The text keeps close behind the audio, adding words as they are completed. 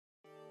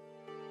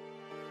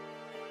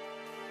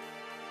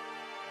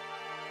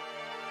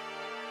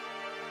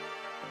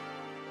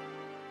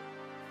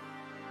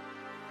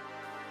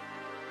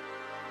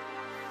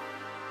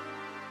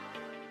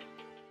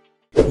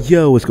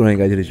Yo, what's going on,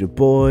 guys? It is your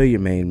boy, your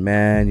main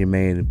man, your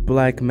main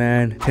black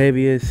man,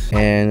 Tavius,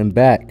 and I'm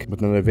back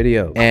with another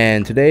video.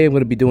 And today I'm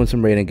going to be doing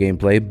some Raiden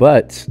gameplay,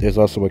 but there's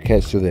also a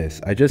catch to this.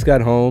 I just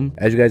got home.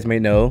 As you guys may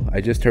know, I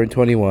just turned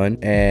 21,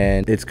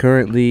 and it's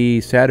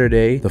currently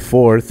Saturday, the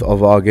 4th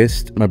of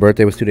August. My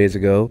birthday was 2 days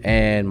ago,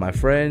 and my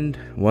friend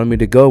wanted me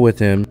to go with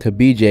him to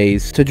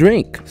BJ's to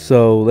drink.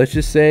 So let's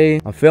just say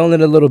I'm feeling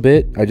it a little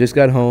bit. I just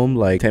got home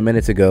like 10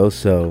 minutes ago,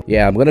 so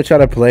yeah, I'm going to try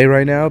to play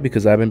right now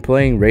because I've been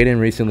playing Raiden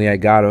recently. I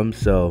got him,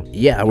 so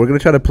yeah, we're gonna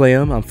try to play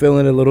him. I'm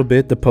feeling it a little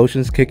bit. The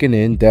potion's kicking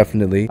in,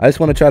 definitely. I just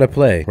want to try to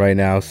play right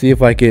now, see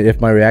if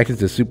my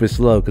reactions are super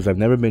slow, because I've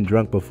never been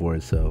drunk before.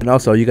 So, and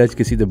also you guys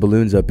can see the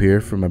balloons up here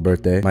for my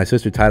birthday. My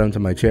sister tied them to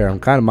my chair.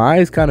 My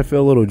eyes kind of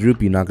feel a little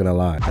droopy, not gonna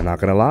lie. I'm not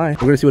gonna lie.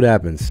 We're gonna see what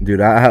happens, dude.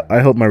 I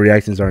hope my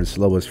reactions aren't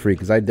slow as freak,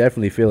 because I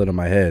definitely feel it in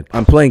my head.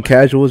 I'm playing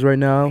casuals right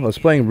now. I was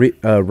playing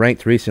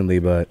ranked recently,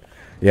 but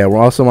yeah,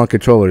 we're also on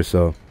controllers,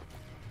 so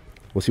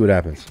we'll see what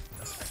happens.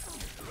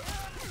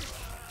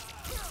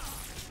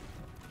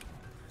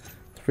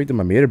 Freak did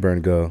my meter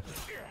burn go?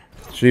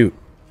 Shoot.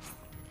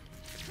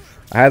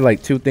 I had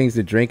like 2 things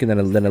to drink and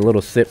then a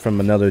little sip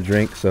from another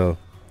drink, so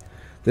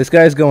this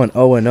guy's going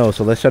 0-0,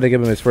 so let's try to give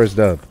him his first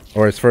dub.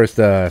 Or his first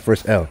L.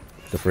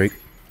 The freak.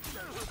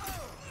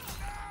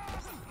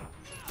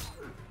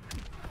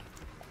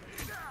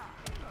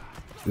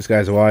 This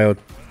guy's wild.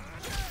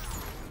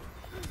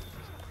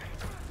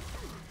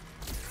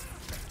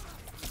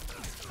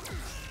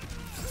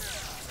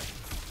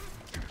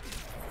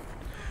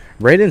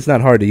 Raiden's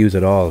not hard to use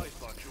at all.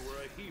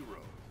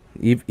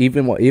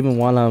 Even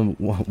while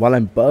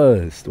I'm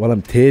buzzed, while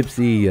I'm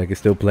tipsy, I can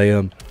still play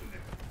him.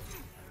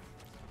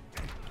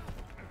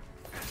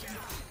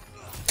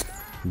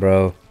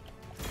 Bro,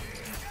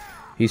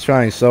 he's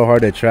trying so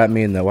hard to trap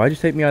me in the. Why'd you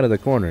take me out of the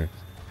corner?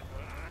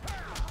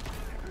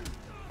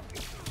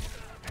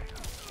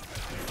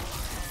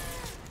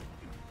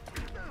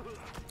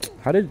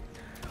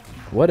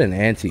 What an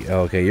anti.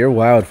 Oh, okay, you're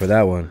wild for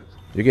that one.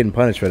 You're getting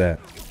punished for that.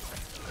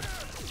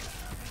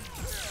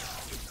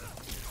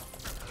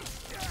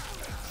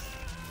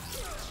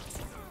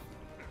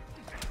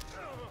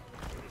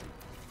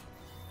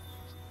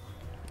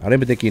 I don't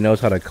even think he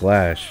knows how to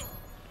clash.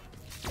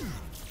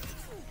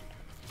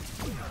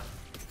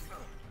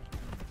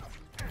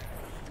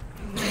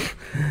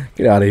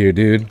 Get out of here,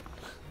 dude.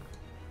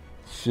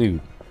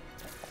 Shoot.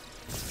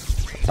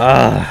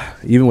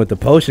 Even with the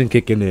potion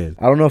kicking in.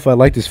 I don't know if I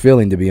like this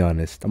feeling, to be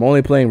honest. I'm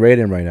only playing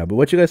Raiden right now, but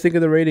what you guys think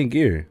of the Raiden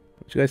gear?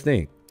 What you guys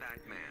think?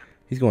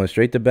 He's going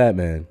straight to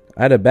Batman.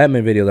 I had a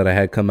Batman video that I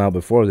had come out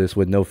before this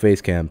with no face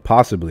cam,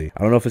 possibly.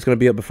 I don't know if it's going to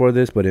be up before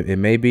this, but it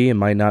may be, it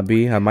might not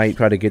be. I might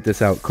try to get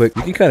this out quick.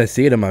 You can kind of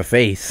see it in my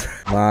face.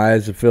 My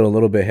eyes feel a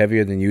little bit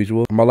heavier than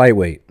usual. I'm a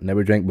lightweight,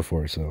 never drank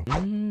before, so.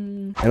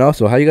 And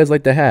also, how you guys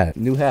like the hat?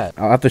 New hat.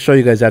 I'll have to show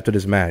you guys after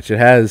this match. It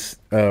has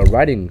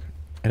writing,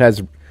 it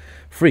has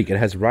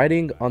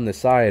writing on the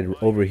side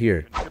over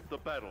here. The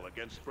battle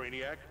against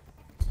Brainiac.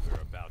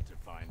 We're about to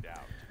find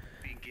out.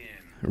 Begin.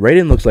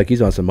 Raiden looks like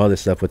he's on some other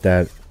stuff with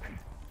that.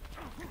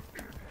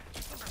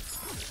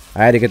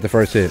 I had to get the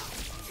first hit.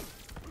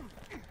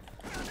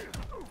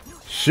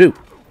 Shoot.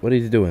 What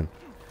is he doing?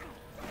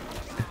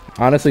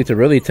 Honestly, to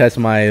really test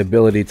my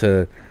ability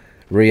to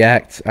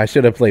react, I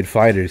should have played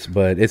fighters,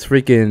 but it's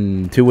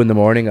freaking 2 in the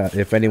morning,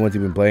 if anyone's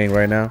even playing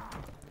right now.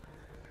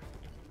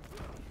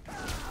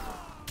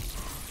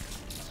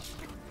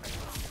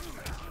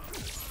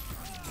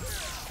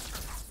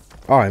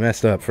 Oh, I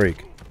messed up,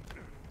 freak.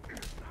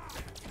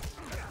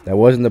 That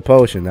wasn't the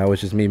potion. That was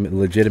just me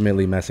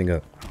legitimately messing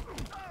up.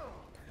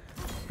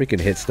 Freaking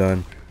hit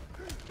stun.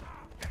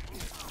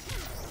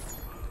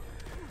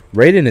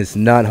 Raiden is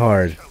not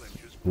hard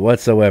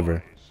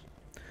whatsoever.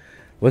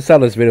 What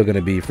style is this video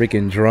gonna be?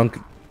 Freaking drunk?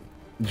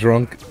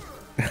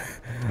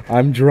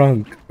 I'm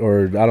drunk,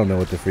 or I don't know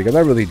what the freak. I'm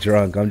not really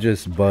drunk. I'm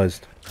just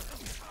buzzed.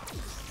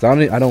 So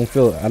I don't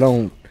feel like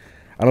I'm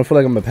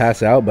gonna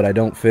pass out, but I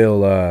don't feel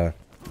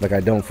like I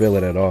don't feel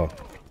it at all.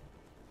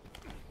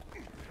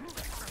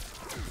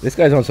 This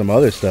guy's on some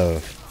other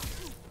stuff.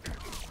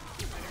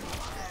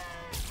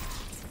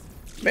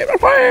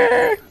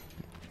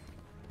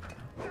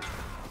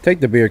 Take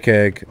the beer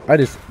keg.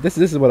 This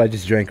is what I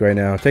just drank right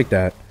now. Take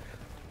that.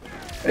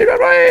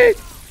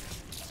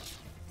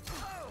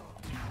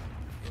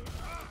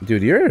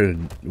 Dude, you're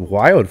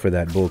wild for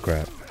that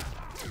bullcrap.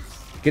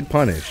 Get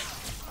punished.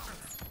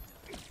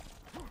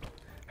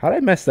 How'd I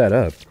mess that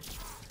up?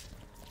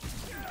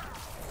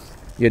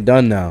 You're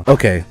done now.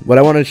 Okay, what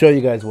I wanted to show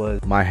you guys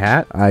was my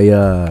hat. I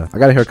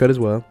got a haircut as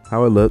well.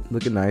 How it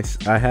looking nice.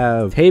 I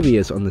have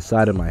Tavius on the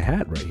side of my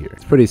hat right here.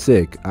 It's pretty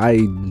sick.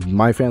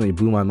 My family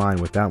blew my mind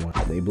with that one.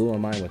 They blew my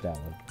mind with that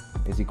one.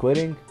 Is he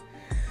quitting?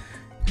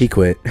 He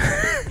quit.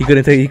 He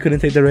couldn't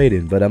take the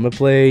Raiden, but I'm gonna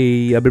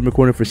play. I've been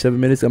recording for 7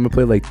 minutes. I'm gonna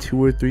play like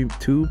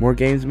two more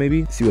games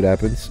maybe. See what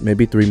happens.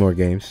 Maybe 3 more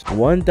games.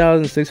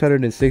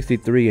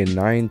 1,663 and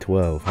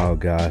 912. Oh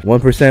god.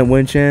 1%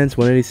 win chance.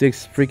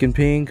 186 freaking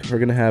ping. We're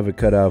gonna have it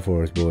cut out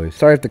for us, boys.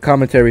 Sorry if the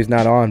commentary's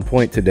not on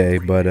point today,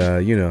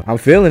 but you know, I'm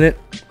feeling it.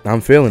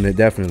 I'm feeling it.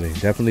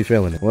 Definitely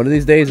feeling it. One of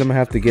these days, I'm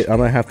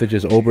gonna have to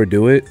just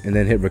overdo it and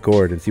then hit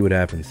record and see what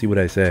happens. See what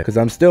I said. Cause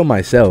I'm still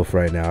myself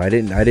right now. I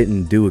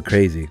didn't do it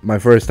crazy. My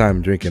first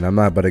time drinking. I'm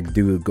not about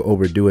to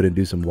overdo it and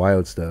do some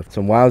wild stuff.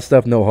 Some wild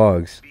stuff, no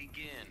hogs.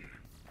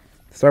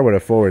 Start with a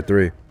forward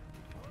 3.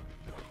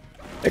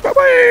 Take my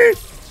way!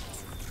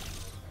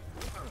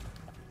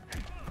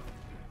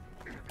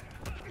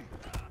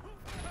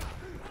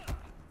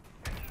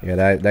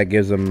 Yeah, that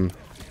gives him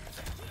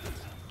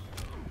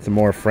some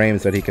more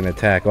frames that he can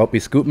attack. Oh, he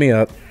scooped me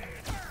up.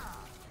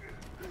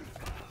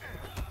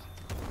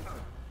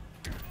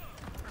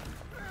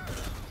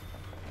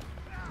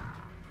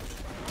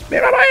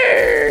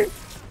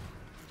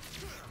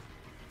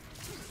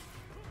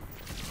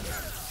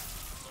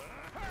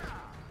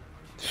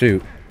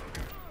 Shoot.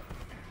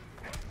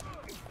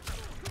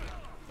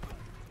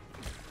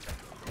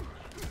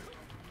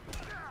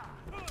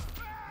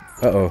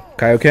 Uh-oh.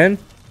 Kaioken?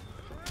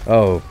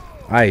 Oh,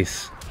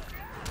 ice.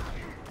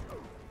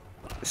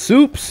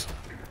 Soups!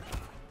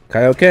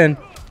 Kaioken.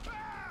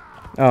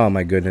 Oh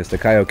my goodness, the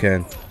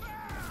Kaioken.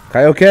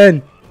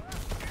 Kaioken!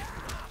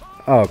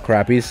 Oh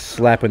crap, he's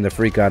slapping the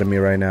freak out of me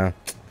right now.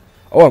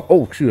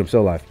 Oh shoot, I'm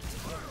still alive.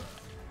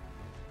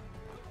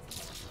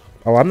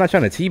 Oh, I'm not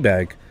trying to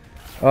teabag.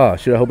 Oh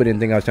shoot, I hope he didn't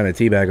think I was trying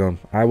to teabag him.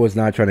 I was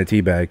not trying to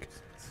teabag.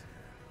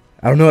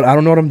 I don't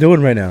know what I'm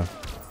doing right now.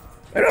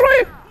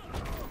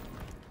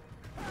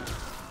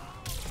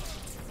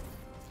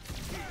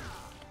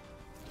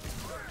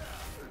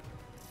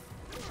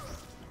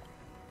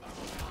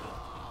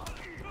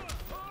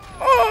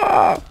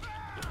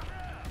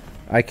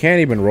 I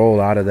can't even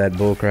roll out of that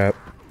bullcrap.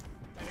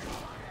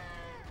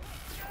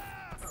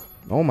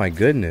 Oh my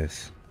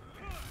goodness.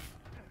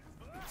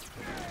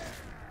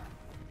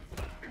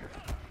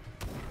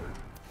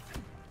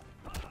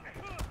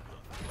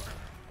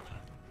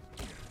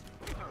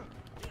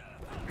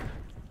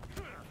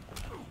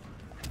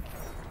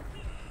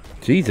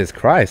 Jesus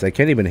Christ, I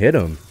can't even hit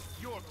him.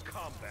 Your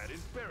combat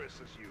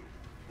embarrasses you.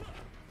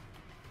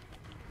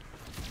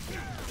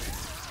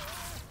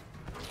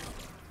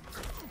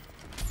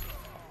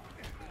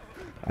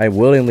 I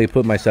willingly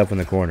put myself in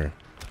the corner.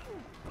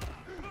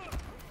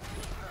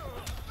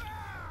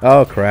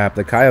 Oh crap,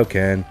 the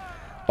Kaioken.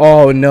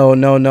 Oh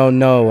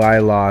no, I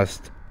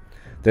lost.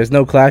 There's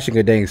no clashing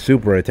a dang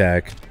super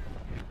attack.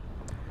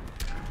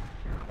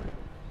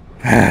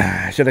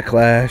 I should have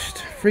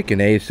clashed.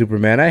 Freaking A,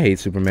 Superman. I hate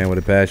Superman with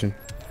a passion.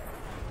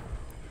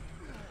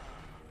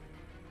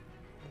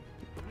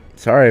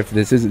 Sorry if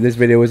this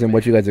video isn't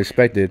what you guys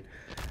expected.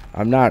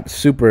 I'm not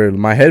super.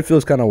 My head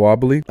feels kind of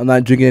wobbly. I'm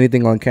not drinking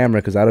anything on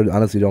camera because I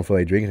honestly don't feel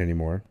like drinking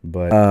anymore.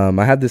 But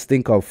I have this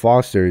thing called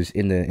Foster's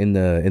in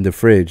the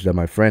fridge that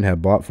my friend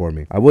had bought for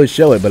me. I would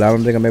show it, but I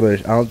don't think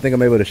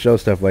I'm able to show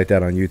stuff like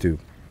that on YouTube.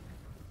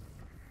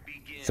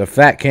 It's a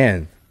fat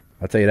can.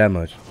 I'll tell you that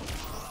much.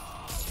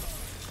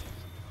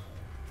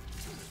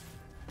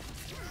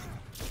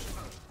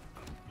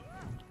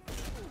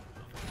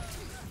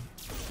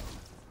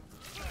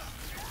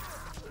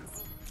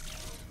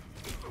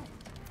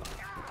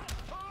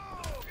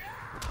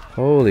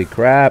 Holy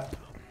crap.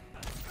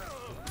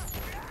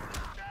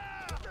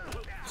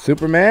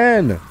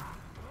 Superman.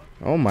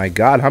 Oh my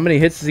god. How many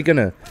hits is he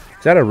gonna...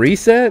 Is that a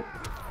reset?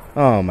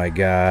 Oh my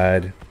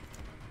god.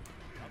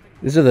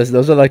 Those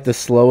are like the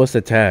slowest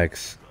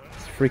attacks.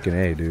 It's freaking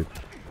A, dude.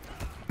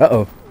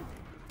 Uh-oh.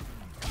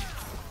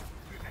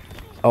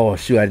 Oh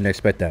shoot, I didn't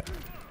expect that.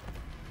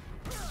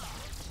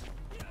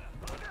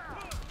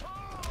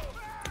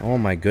 Oh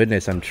my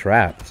goodness, I'm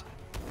trapped.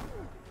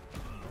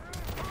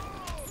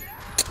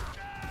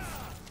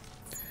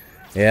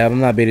 Yeah, I'm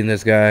not beating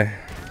this guy.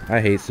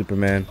 I hate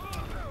Superman.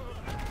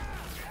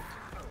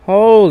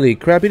 Holy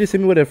crap, he just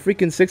hit me with a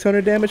freaking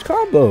 600 damage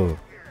combo.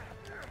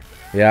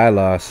 Yeah, I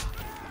lost.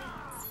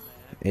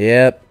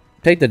 Yep.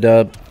 Take the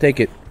dub. Take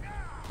it.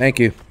 Thank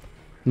you.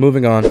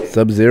 Moving on.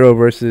 Sub-Zero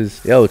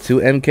versus... Yo, 2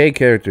 MK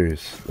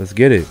characters. Let's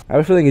get it. I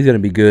have a feeling he's going to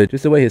be good.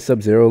 Just the way his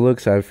Sub-Zero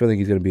looks, I have a feeling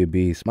he's going to be a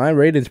beast. My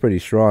Raiden's pretty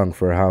strong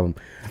for how...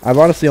 I've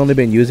honestly only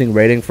been using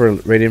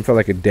Raiden for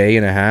like a day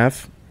and a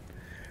half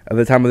at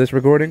the time of this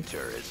recording.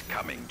 Is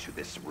coming to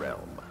this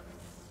realm.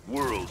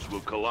 Worlds will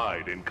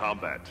collide in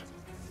combat.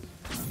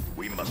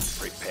 We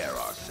must prepare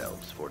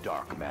ourselves for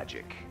dark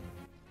magic.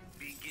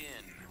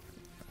 Begin.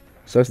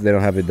 So they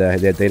don't have it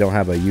that they don't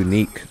have a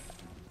unique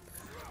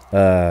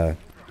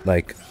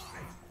like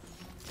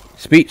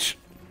speech.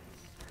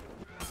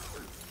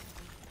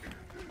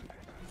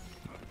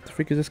 What the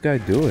freak is this guy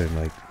doing?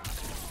 Like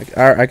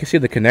I can see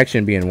the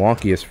connection being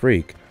wonky as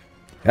freak.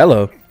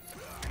 Hello.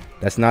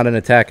 That's not an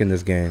attack in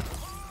this game.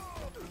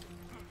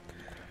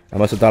 I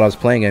must have thought I was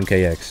playing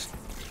MKX.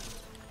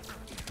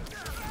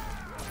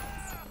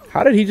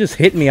 How did he just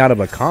hit me out of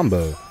a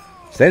combo?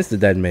 Is sense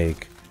did that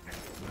make?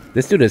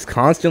 This dude is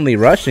constantly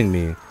rushing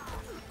me.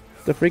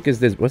 What the freak is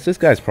this? What's this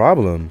guy's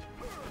problem?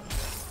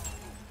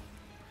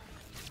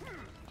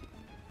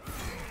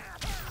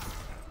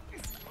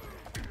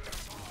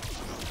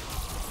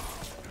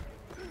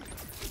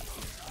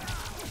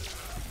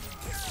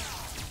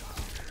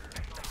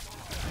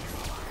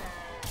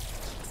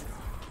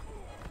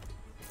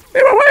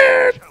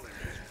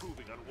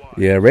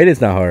 Yeah, Raiden's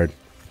not hard.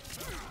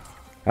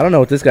 I don't know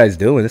what this guy's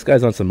doing. This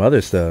guy's on some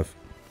other stuff.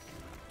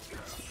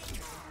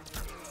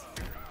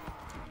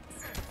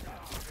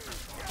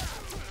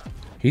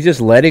 He's just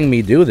letting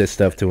me do this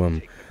stuff to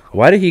him.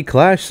 Why did he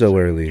clash so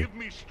early?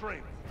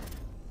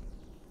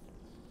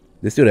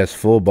 This dude has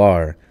full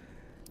bar.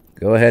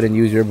 Go ahead and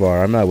use your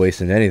bar. I'm not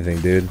wasting anything,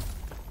 dude.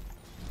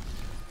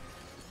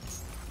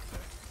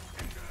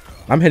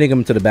 I'm hitting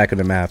him to the back of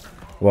the map.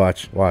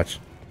 Watch, watch.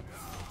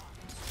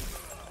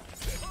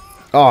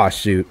 Oh,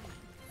 shoot.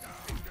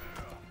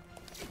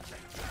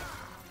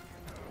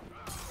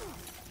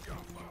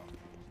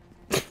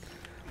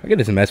 I can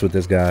just mess with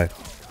this guy.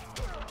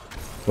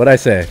 What'd I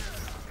say?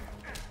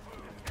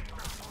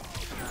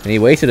 And he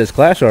wasted his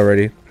clash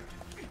already.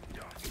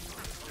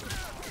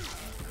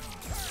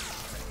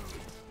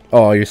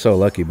 Oh, you're so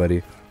lucky,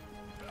 buddy.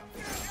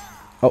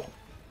 Oh.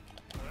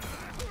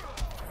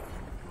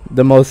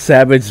 The most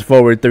savage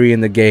forward 3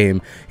 in the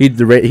game. He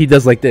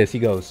does like this. He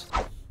goes.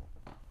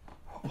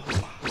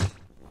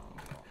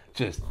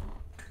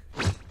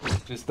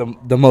 Just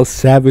the most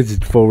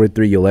savage forward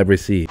 3 you'll ever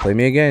see. Play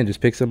me again.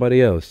 Just pick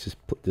somebody else.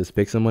 Just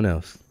pick someone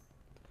else.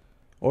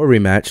 Or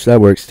rematch.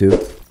 That works too.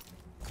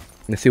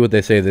 Let's see what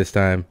they say this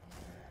time.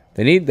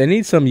 They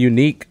need some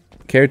unique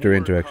character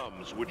interaction.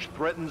 Which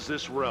threatens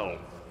this realm.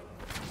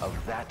 Of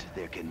that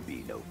there can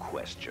be no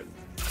question.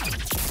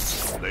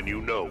 Then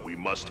you know we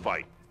must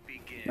fight.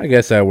 I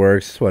guess that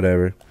works.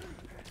 Whatever.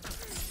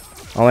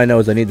 All I know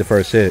is I need the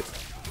first hit.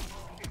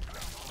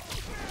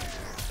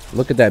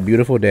 Look at that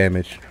beautiful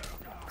damage.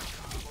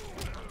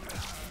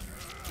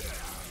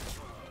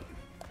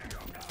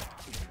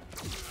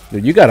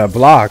 Dude, you gotta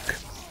block.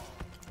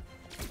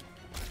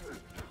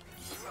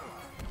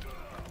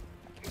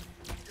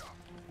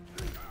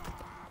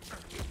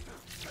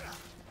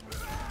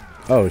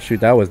 Oh shoot,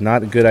 that was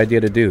not a good idea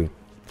to do.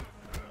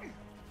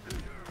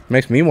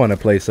 Makes me want to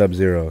play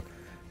Sub-Zero.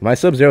 My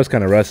Sub-Zero's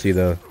kind of rusty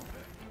though.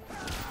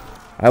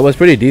 I was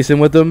pretty decent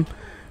with them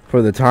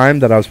for the time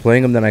that I was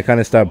playing them, then I kind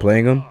of stopped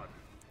playing them.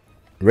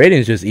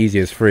 Raiden's just easy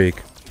as freak.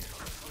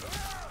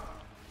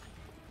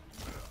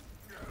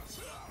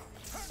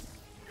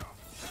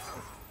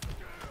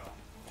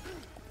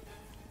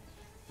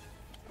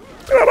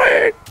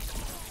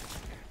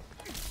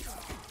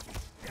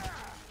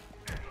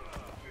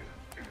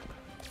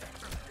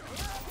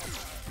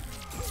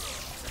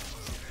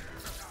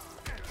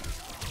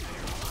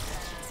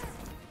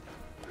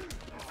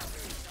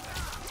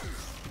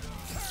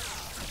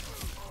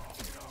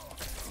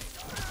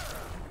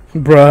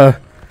 Bruh.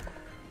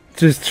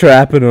 Just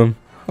trapping him.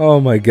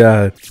 Oh my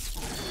god.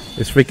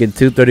 It's freaking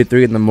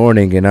 2:33 in the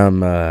morning and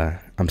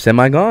I'm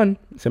semi-gone.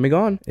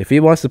 Semi-gone. If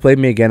he wants to play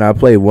me again, I'll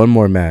play one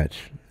more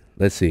match.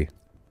 Let's see.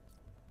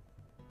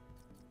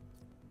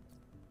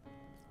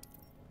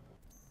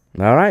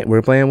 Alright,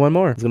 we're playing one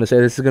more. I was gonna say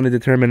this is gonna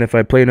determine if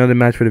I play another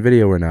match for the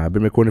video or not. I've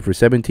been recording for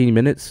 17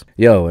 minutes.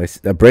 Yo, a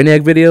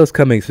Brainiac video is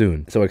coming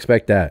soon, so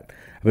expect that.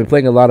 I've been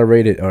playing a lot of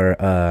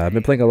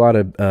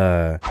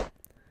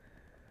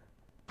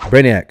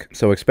Brainiac,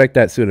 so expect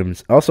that soon.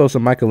 Also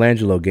some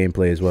Michelangelo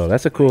gameplay as well.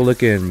 That's a cool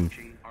looking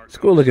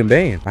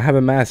Bane. I have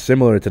a mask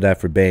similar to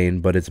that for Bane,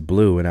 but it's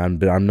blue and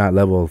I'm not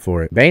level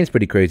for it. Bane's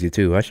pretty crazy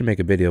too. I should make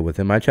a video with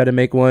him. I tried to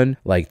make one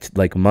like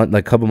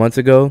a couple months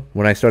ago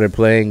when I started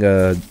playing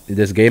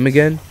this game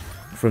again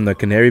from the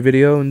Canary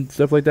video and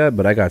stuff like that,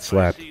 but I got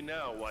slapped. I see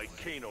now why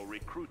Kano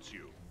recruits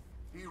you.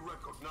 He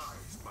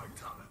recognized my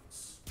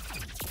talents.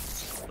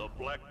 The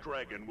Black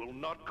Dragon will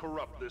not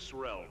corrupt this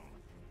realm.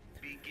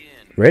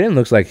 Raiden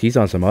looks like he's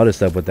on some other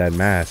stuff with that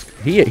mask.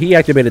 He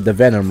activated the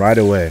Venom right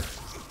away.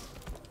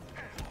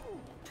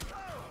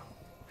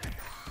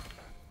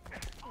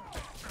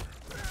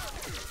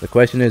 The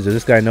question is, does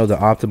this guy know the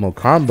optimal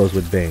combos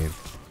with Bane?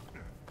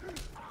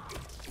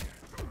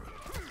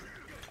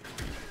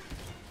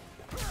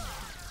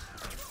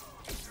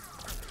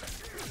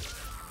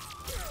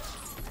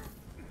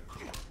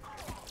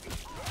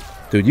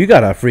 Dude, you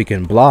gotta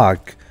freaking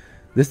block.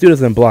 This dude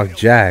doesn't block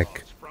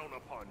jack.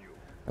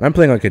 And I'm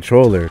playing on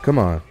controller. Come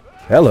on.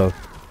 Hello.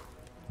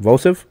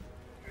 Volsive?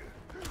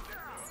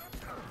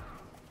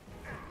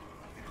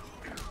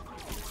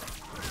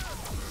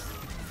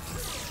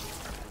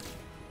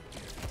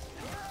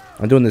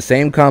 I'm doing the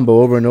same combo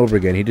over and over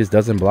again. He just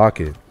doesn't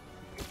block it.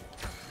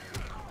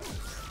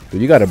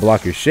 Dude, you gotta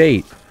block your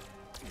shade.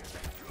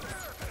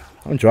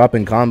 I'm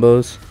dropping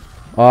combos.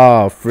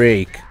 Oh,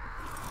 freak.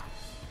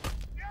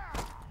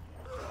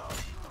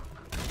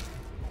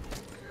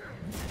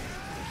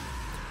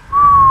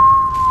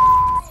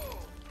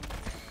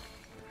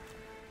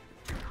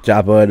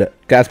 Chopper,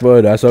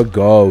 Casper, that's a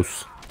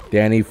ghost.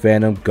 Danny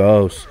Phantom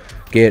ghost.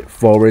 Get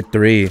forward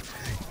 3.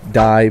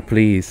 Die,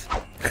 please.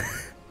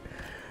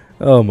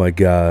 Oh my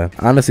god.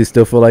 Honestly,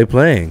 still feel like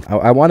playing.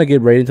 I want to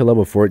get Raiden to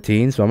level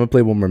 14, so I'm gonna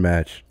play one more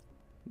match.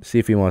 See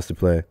if he wants to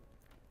play.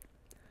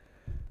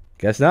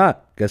 Guess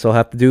not. Guess I'll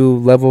have to do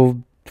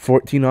level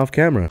 14 off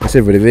camera. That's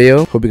it for the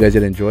video. Hope you guys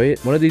did enjoy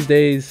it. One of these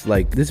days,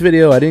 like this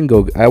video,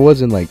 I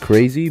wasn't like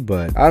crazy,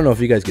 but I don't know if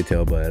you guys could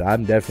tell, but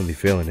I'm definitely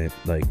feeling it.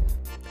 Like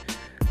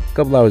a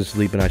couple hours of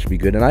sleep and I should be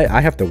good. And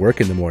I have to work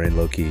in the morning,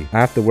 low-key. I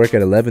have to work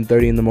at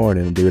 11:30 in the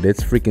morning, dude.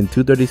 It's freaking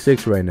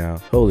 2:36 right now.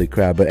 Holy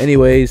crap. But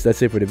anyways,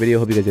 that's it for the video.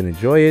 Hope you guys did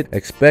enjoy it.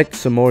 Expect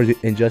some more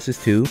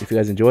Injustice 2. If you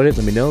guys enjoyed it,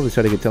 let me know. Let's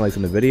try to get 10 likes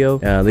on the video.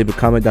 Leave a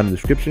comment down in the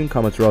description.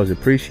 Comments are always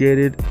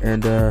appreciated.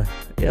 And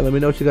yeah, let me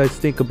know what you guys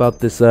think about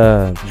this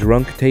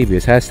drunk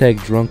Tavius.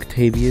 Hashtag drunk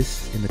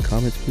Tavius in the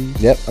comments, please.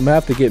 Yep, I'm gonna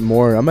have to get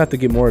more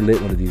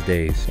lit one of these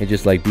days and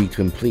just like be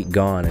complete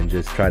gone and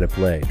just try to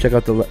play. Check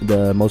out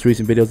the most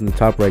recent videos in the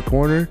top right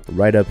corner,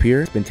 right up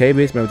here. It's been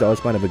Tavius. Remember to always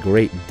find. Have a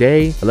great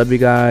day. I love you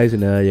guys,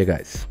 and yeah,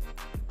 guys,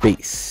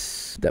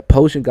 peace. That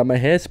potion got my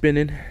head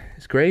spinning.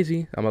 It's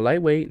crazy. I'm a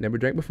lightweight. Never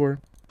drank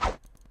before.